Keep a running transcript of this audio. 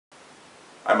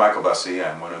I'm Michael Bussey.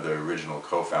 I'm one of the original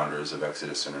co-founders of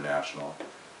Exodus International.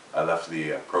 I left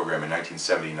the program in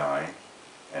 1979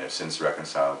 and have since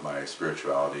reconciled my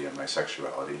spirituality and my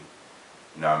sexuality.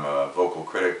 Now I'm a vocal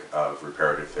critic of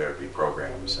reparative therapy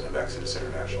programs and of Exodus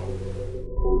International.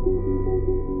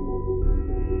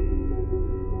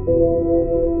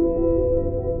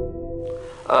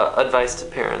 Advice to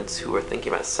parents who are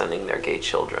thinking about sending their gay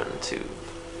children to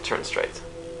turn straight.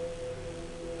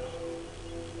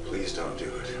 Please don't do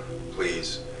it.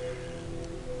 Please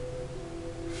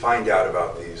find out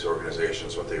about these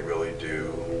organizations, what they really do,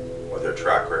 what their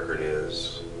track record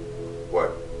is,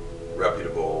 what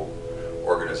reputable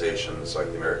organizations like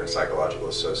the American Psychological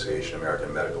Association,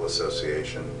 American Medical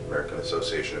Association, American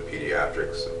Association of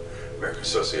Pediatrics, American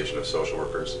Association of Social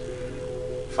Workers.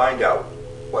 Find out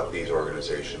what these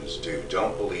organizations do.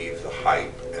 Don't believe the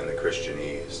hype and the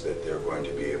Christianese that they're going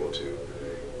to be able to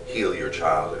heal your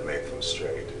child and make them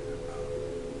straight.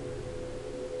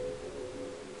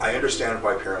 I understand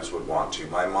why parents would want to.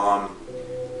 My mom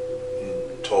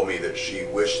told me that she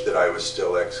wished that I was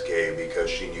still ex-gay because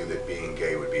she knew that being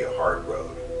gay would be a hard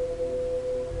road.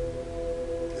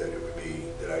 That it would be,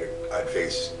 that I'd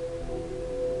face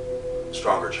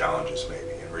stronger challenges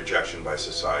maybe, and rejection by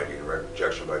society, and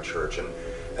rejection by church, and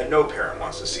no parent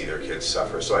wants to see their kids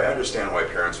suffer. So I understand why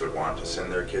parents would want to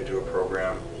send their kid to a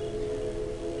program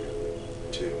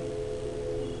to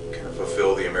kind of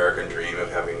fulfill the American dream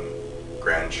of having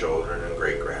grandchildren and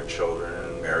great-grandchildren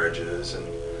and marriages. And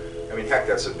I mean, heck,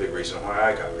 that's a big reason why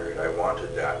I got married. I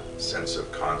wanted that sense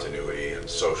of continuity and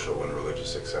social and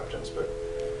religious acceptance. But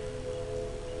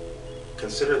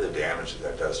consider the damage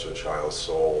that does to a child's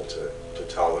soul to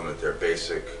tell them that their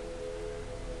basic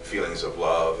feelings of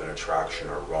love and attraction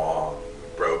are wrong,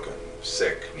 broken,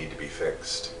 sick, need to be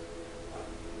fixed.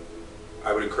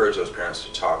 I would encourage those parents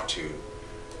to talk to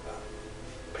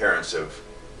parents of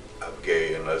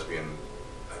gay and lesbian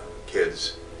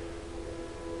kids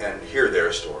and hear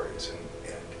their stories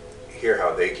and hear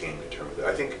how they came to terms with it.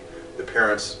 I think the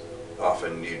parents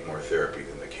often need more therapy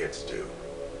than the kids do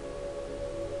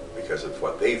because of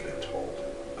what they've been told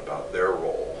about their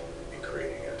role in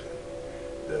creating it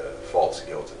and the false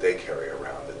guilt that they carry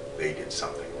around that they did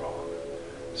something wrong.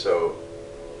 So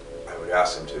I would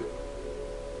ask them to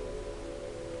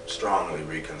strongly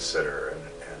reconsider and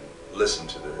listen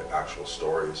to the actual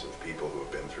stories of people who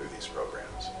have been through these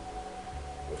programs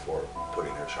before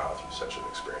putting their child through such an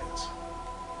experience.